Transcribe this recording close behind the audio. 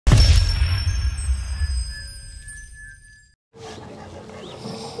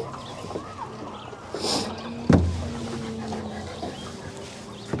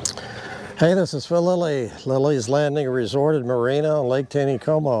Hey, this is Phil Lilley, Lilley's Landing Resort in Marina on Lake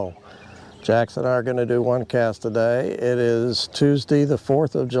Taneycomo. Jackson and I are going to do one cast today. It is Tuesday, the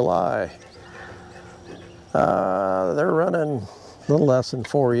 4th of July. They're running a little less than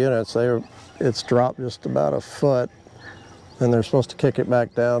 4 units. It's dropped just about a foot, and they're supposed to kick it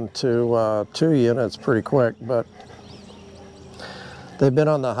back down to 2 units pretty quick, but they've been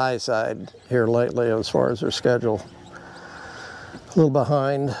on the high side here lately as far as their schedule. A little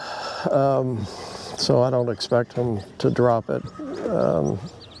behind. So I don't expect them to drop it.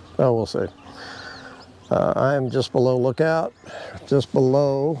 We'll see. I am just below lookout, just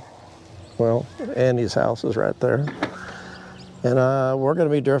below, well, Andy's house is right there. And we're going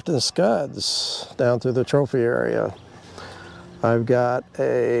to be drifting scuds down through the trophy area. I've got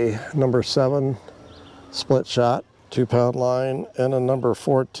a number 7 split shot, 2-pound line, and a number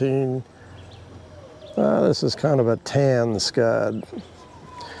 14. This is kind of a tan scud.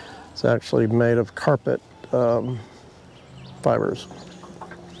 It's actually made of carpet fibers.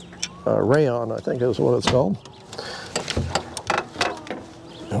 Rayon, I think is what it's called.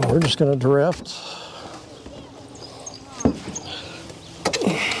 And we're just going to drift. I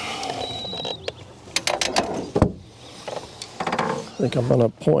think I'm going to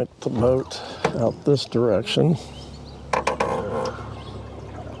point the boat out this direction.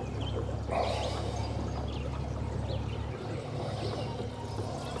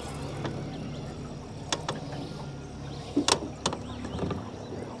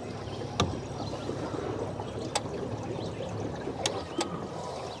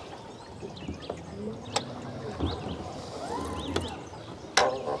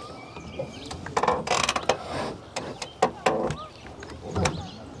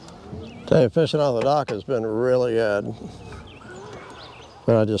 Hey, fishing on the dock has been really good.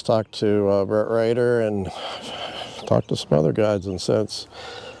 But I just talked to Brett Rader and talked to some other guides and said it's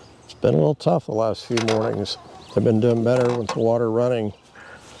been a little tough the last few mornings. They've been doing better with the water running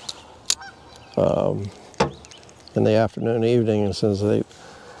in the afternoon, evening, since they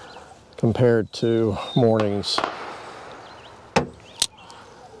compared to mornings.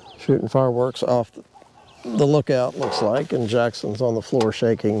 Shooting fireworks off the lookout, looks like, and Jackson's on the floor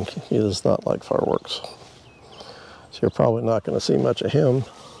shaking. He does not like fireworks, so you're probably not going to see much of him.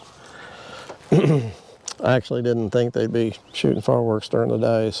 I actually didn't think they'd be shooting fireworks during the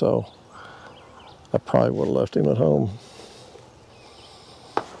day, so I probably would have left him at home.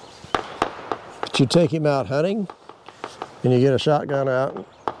 But you take him out hunting and you get a shotgun out,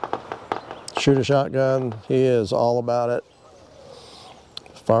 shoot a shotgun, he is all about it.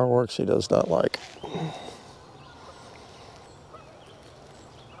 Fireworks he does not like.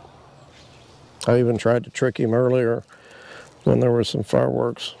 I even tried to trick him earlier when there were some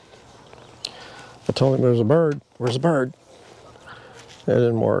fireworks. I told him there's a bird. Where's the bird? It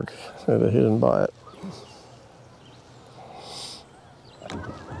didn't work. He didn't buy it.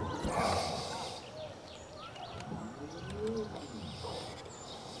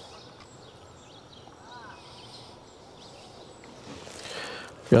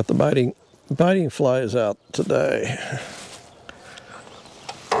 Got the biting flies out today.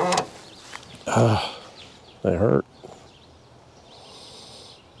 They hurt.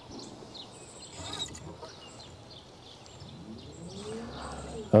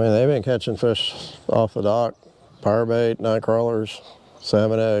 I mean, they've been catching fish off the dock, powerbait, night crawlers,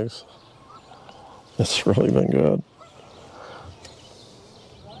 salmon eggs. It's really been good.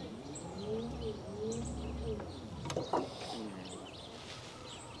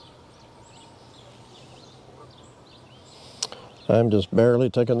 I'm just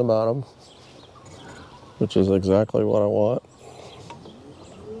barely taking the bottom, which is exactly what I want.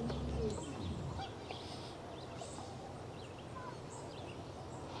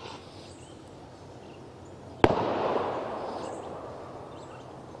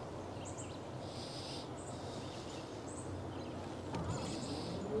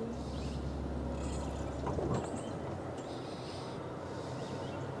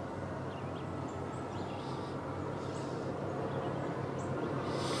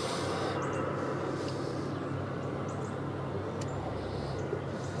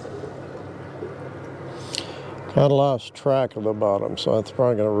 Kind of lost track of the bottom, so it's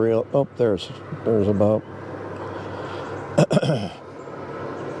probably going to reel. Oh, there's a bump.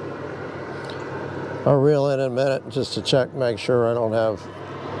 I'll reel in a minute just to check, make sure I don't have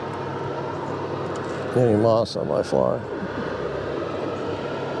any moss on my fly.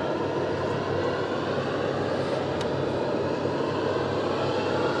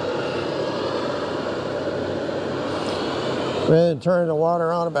 We had to turn the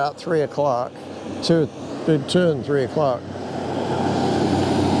water on about 3 o'clock, between 2 and 3 o'clock.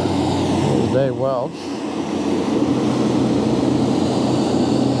 They welch.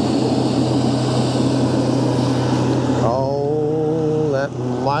 Oh, that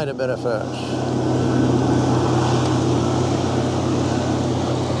might have been a fish.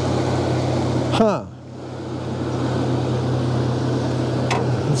 Huh.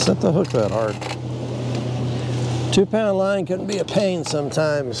 Let's set the hook that hard. 2-pound line can be a pain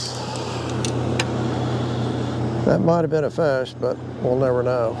sometimes. That might have been a fish, but we'll never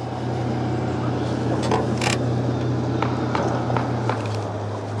know.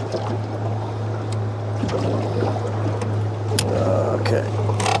 Okay.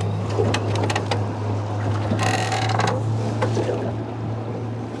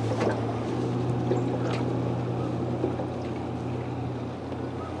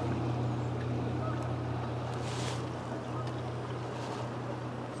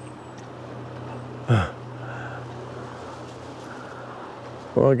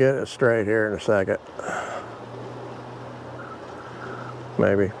 We'll get it straight here in a second.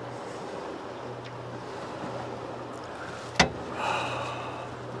 Maybe.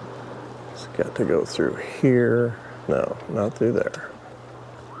 It's got to go through here. No, not through there.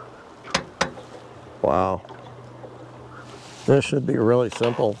 Wow. This should be really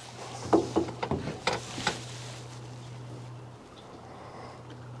simple.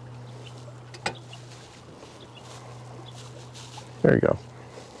 There you go.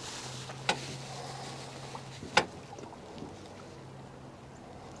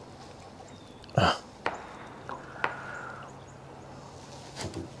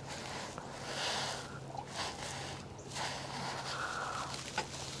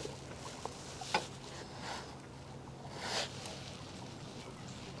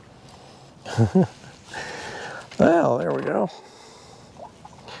 Well, there we go.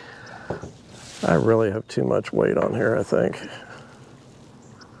 I really have too much weight on here, I think. I'm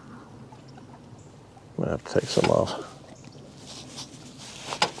gonna have to take some off.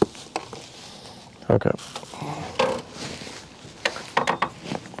 Okay.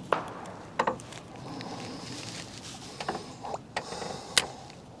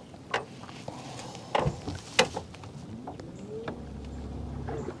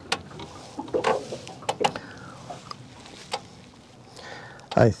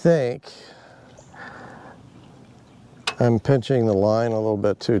 I think I'm pinching the line a little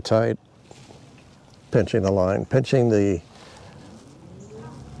bit too tight. Pinching the line, pinching the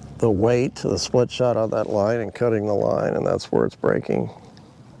weight, the split shot on that line and cutting the line, and that's where it's breaking.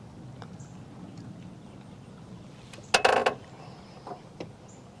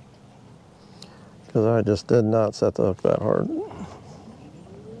 Because I just did not set the hook that hard.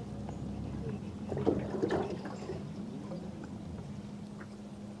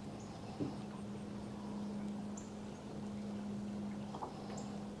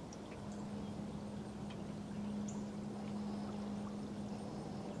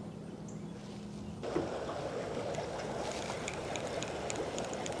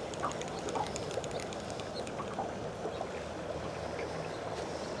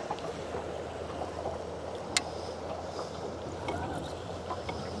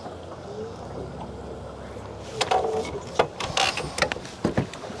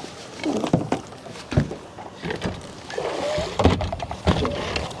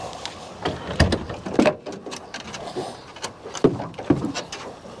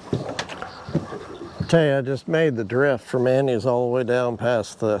 Tell you, I just made the drift from Andy's all the way down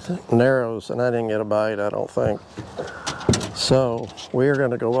past the Narrows, and I didn't get a bite, I don't think. So we are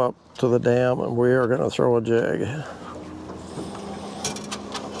going to go up to the dam and we are going to throw a jig.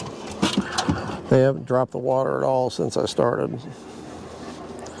 They haven't dropped the water at all since I started.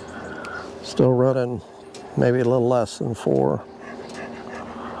 Still running maybe a little less than 4.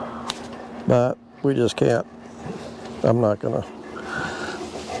 But we just can't. I'm not going to.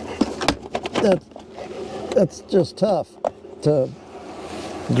 That's just tough to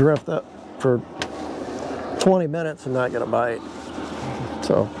drift that for 20 minutes and not get a bite.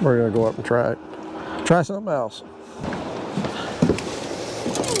 So we're gonna go up and try it. Try something else.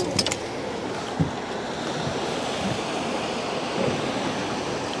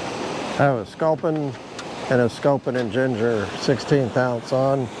 I have a sculpin and a sculpin and ginger 16th ounce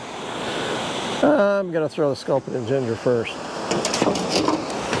on. I'm gonna throw the sculpin and ginger first.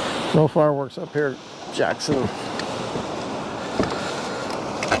 No fireworks up here, Jackson.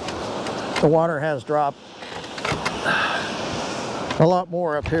 The water has dropped a lot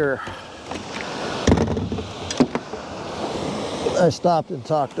more up here. I stopped and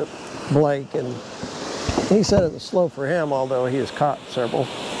talked to Blake, and he said it was slow for him, although he has caught several.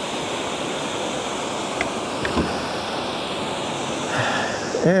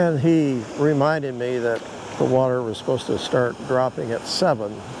 And he reminded me that the water was supposed to start dropping at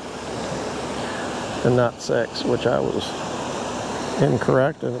 7 and not 6, which I was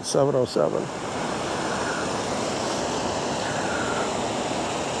incorrect, and it's 7:07.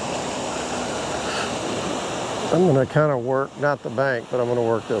 I'm going to kind of work, not the bank, but I'm going to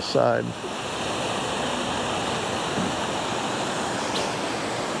work this side.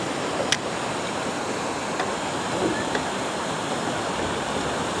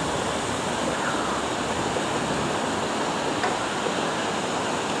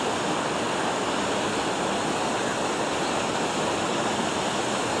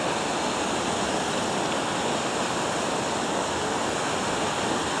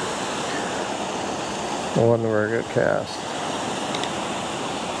 It wasn't a very good cast.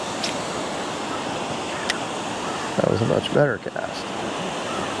 That was a much better cast.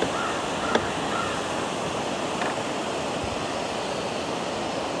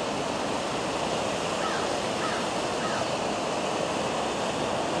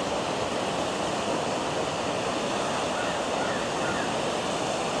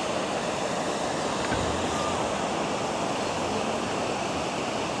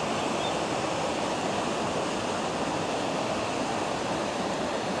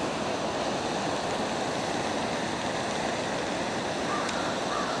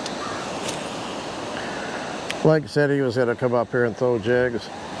 Blake said he was going to come up here and throw jigs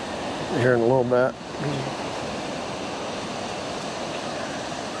here in a little bit.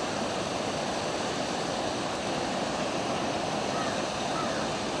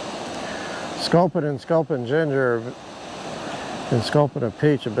 Sculpin and Sculpin Ginger and Sculpin and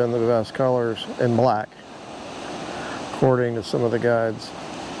Peach have been the best colors, in black, according to some of the guides.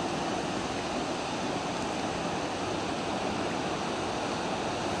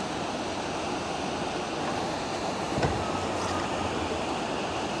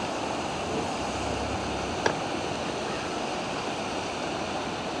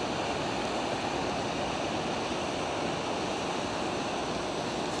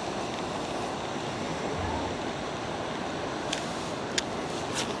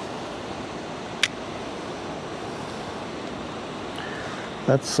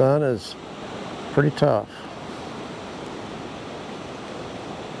 That sun is pretty tough.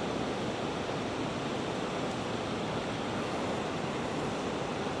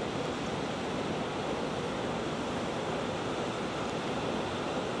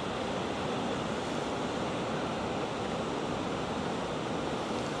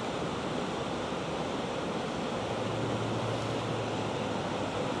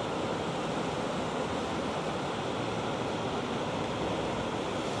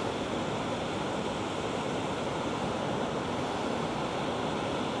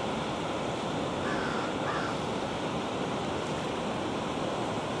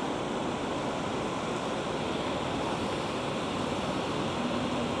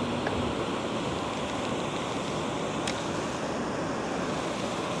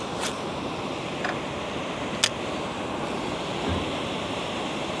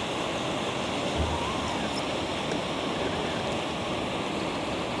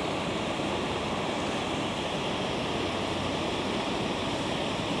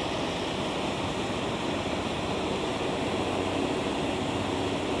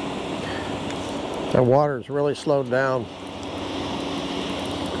 That water's really slowed down.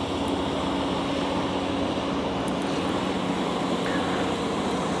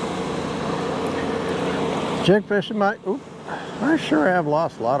 Jig fishing I sure have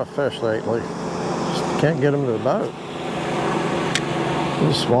lost a lot of fish lately. Just can't get them to the boat.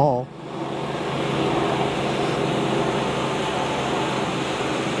 They're small.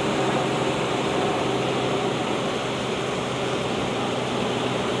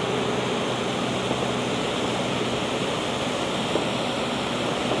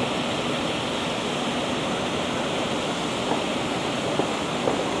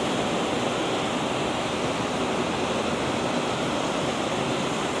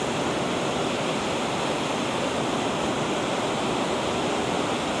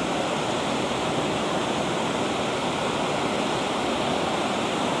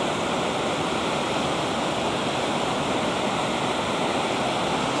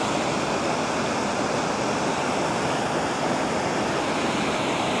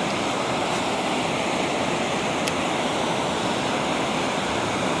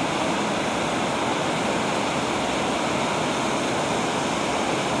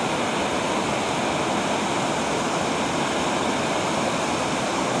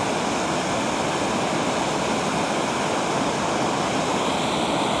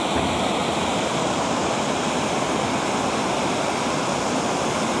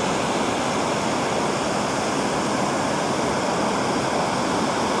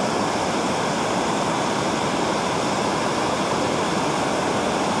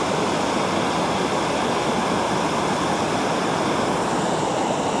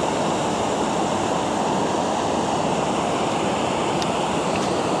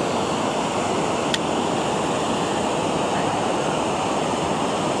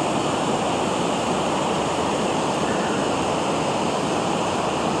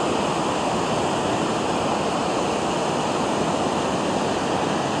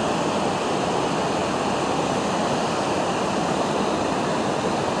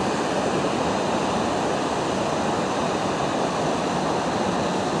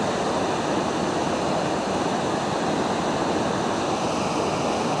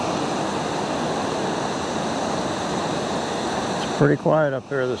 Pretty quiet up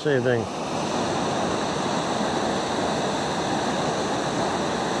here this evening.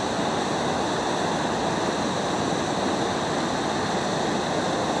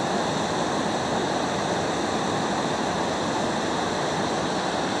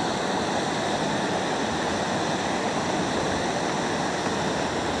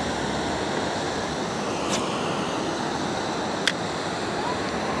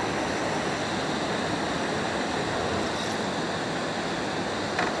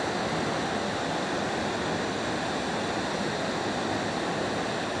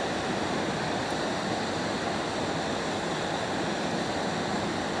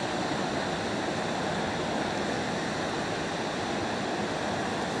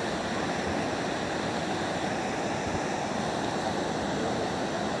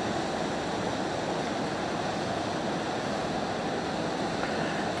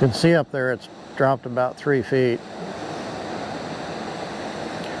 You can see up there it's dropped about 3 feet.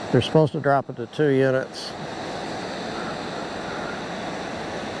 They're supposed to drop it to 2 units.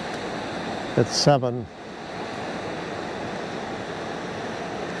 It's 7.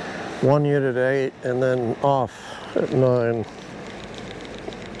 1 unit at 8 and then off at 9.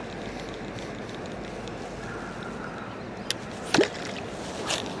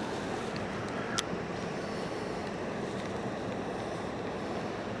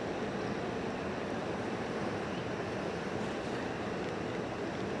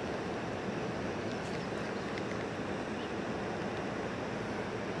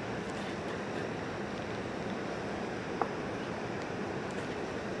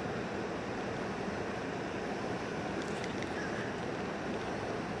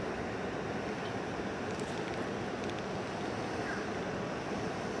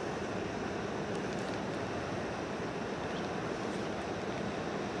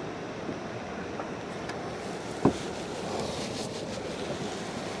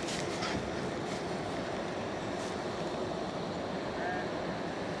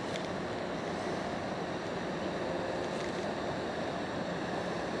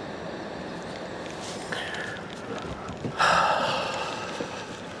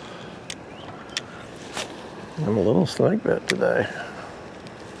 I'm a little snake bit today.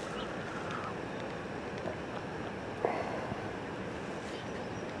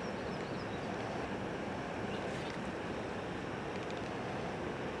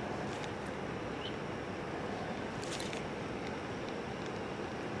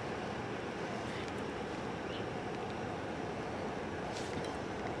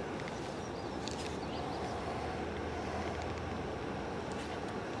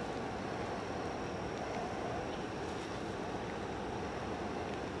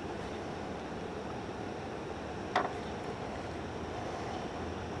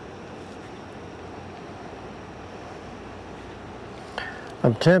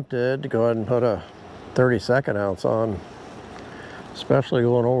 I'm tempted to go ahead and put a 32nd ounce on, especially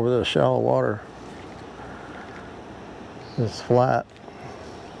going over this shallow water. It's flat.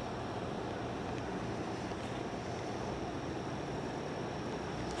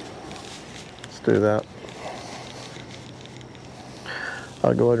 Let's do that.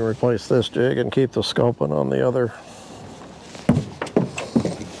 I'll go ahead and replace this jig and keep the scoping on the other.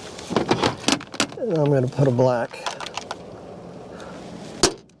 And I'm going to put a black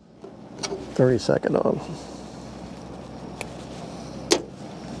 32nd on.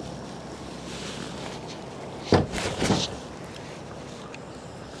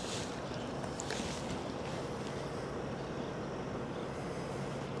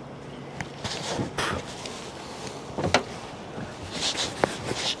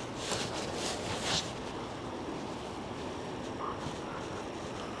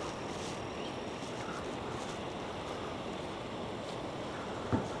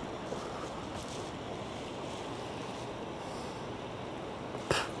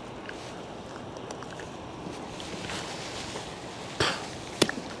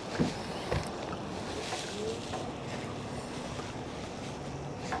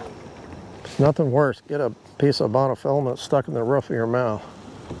 Nothing worse, get a piece of monofilament stuck in the roof of your mouth.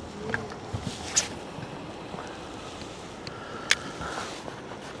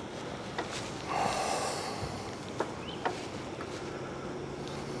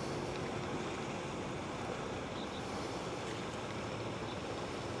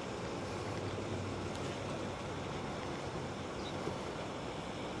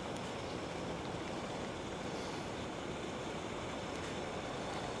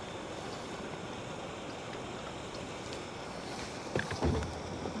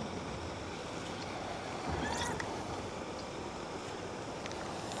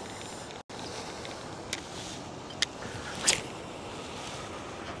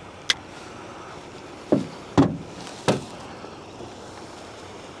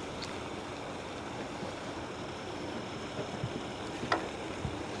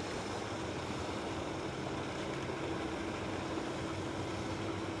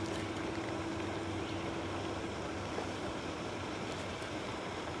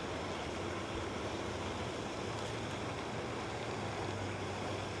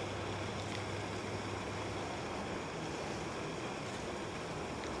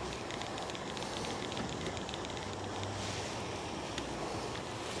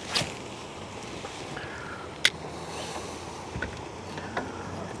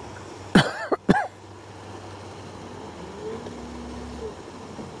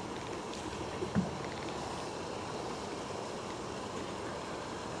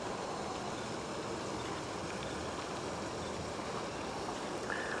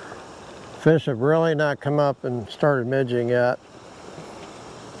 Fish have really not come up and started midging yet.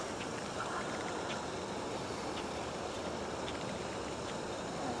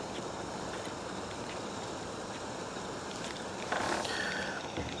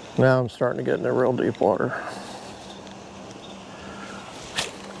 Now I'm starting to get into real deep water.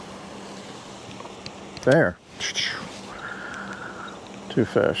 There. 2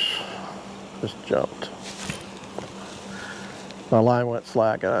 fish. Just jumped. My line went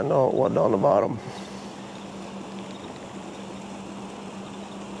slack and I know it wasn't on the bottom.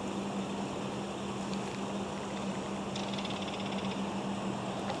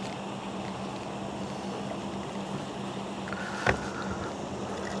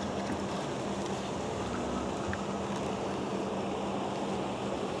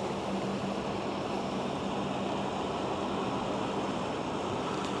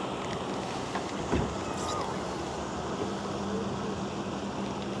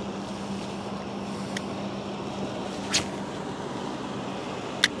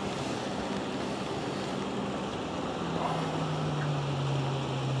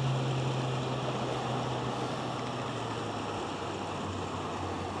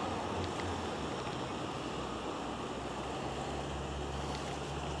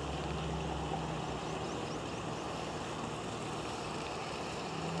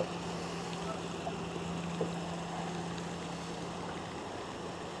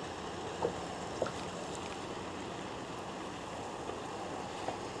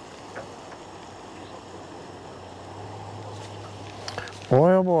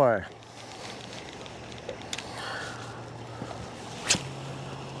 Boy, oh boy.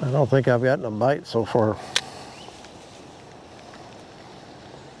 I don't think I've gotten a bite so far.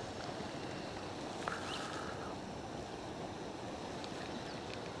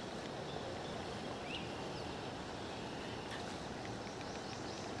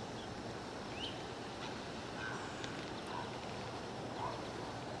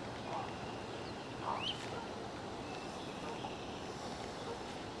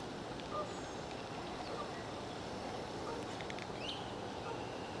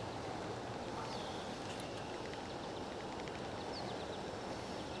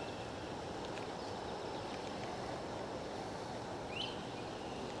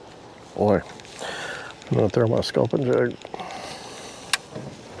 Boy, I'm gonna throw my sculpin jig.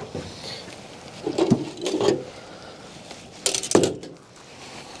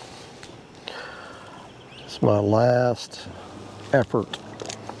 It's my last effort.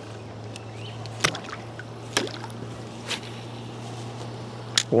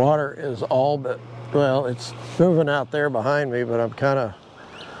 Water is all but, well, it's moving out there behind me, but I'm kind of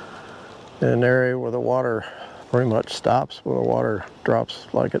in an area where the water pretty much stops when the water drops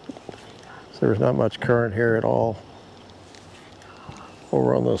like it. So there's not much current here at all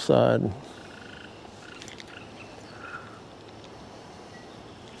over on this side.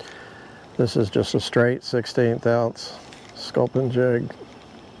 This is just a straight 16th ounce sculpin jig.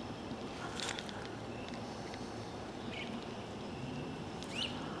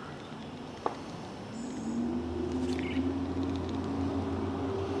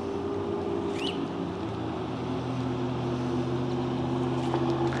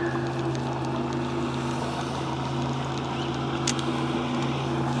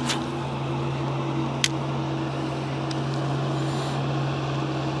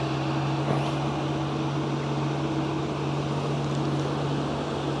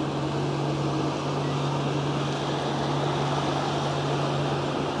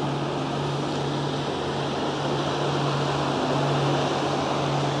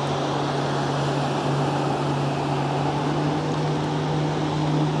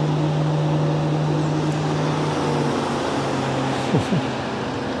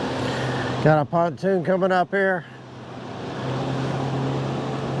 Got a pontoon coming up here.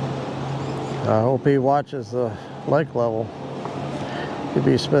 I hope he watches the lake level. He'd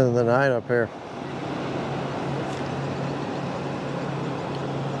be spending the night up here.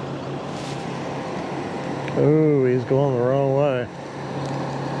 Ooh, he's going the wrong way.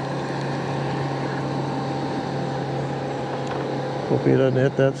 Hope he doesn't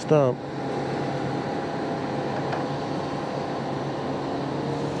hit that stump.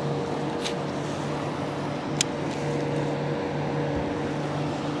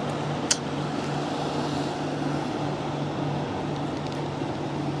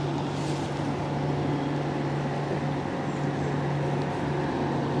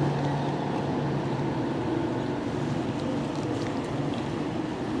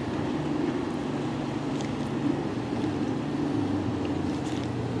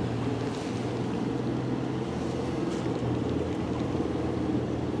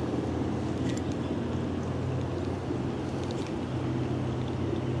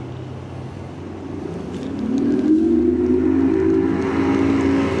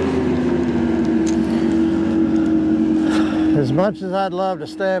 much as I'd love to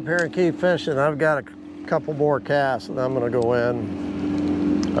stay up here and keep fishing, I've got a couple more casts and I'm going to go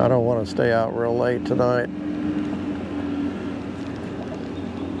in. I don't want to stay out real late tonight.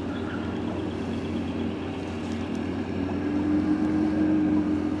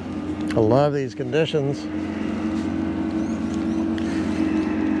 I love these conditions,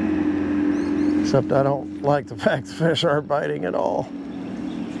 except I don't like the fact the fish aren't biting at all.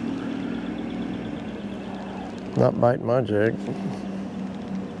 Not biting my jig.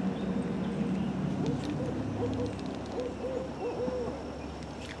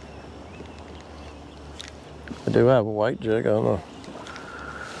 I do have a white jig on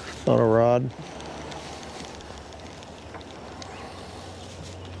a rod,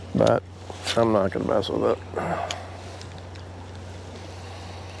 but I'm not going to mess with it.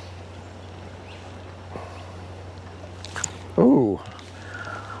 Ooh,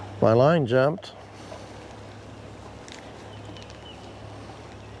 my line jumped.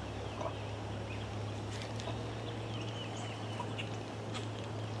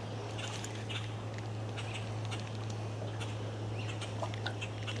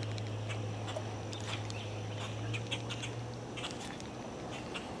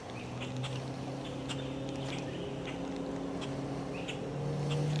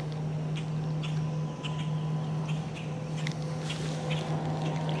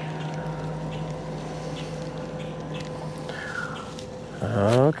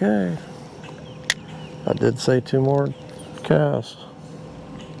 Okay, I did say 2 more casts.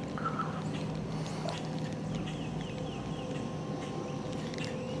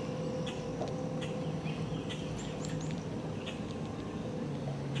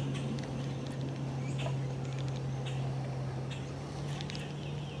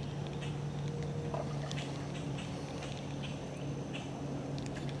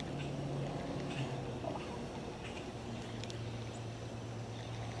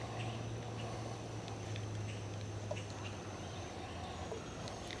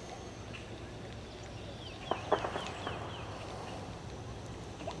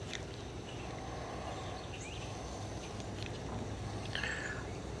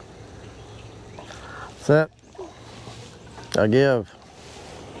 That's it. I give.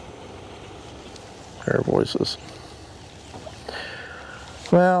 Air voices.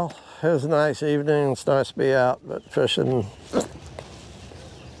 Well, it was a nice evening. It's nice to be out, but fishing,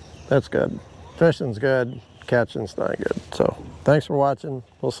 that's good. Fishing's good, catching's not good. So, thanks for watching.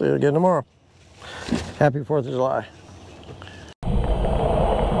 We'll see you again tomorrow. Happy 4th of July.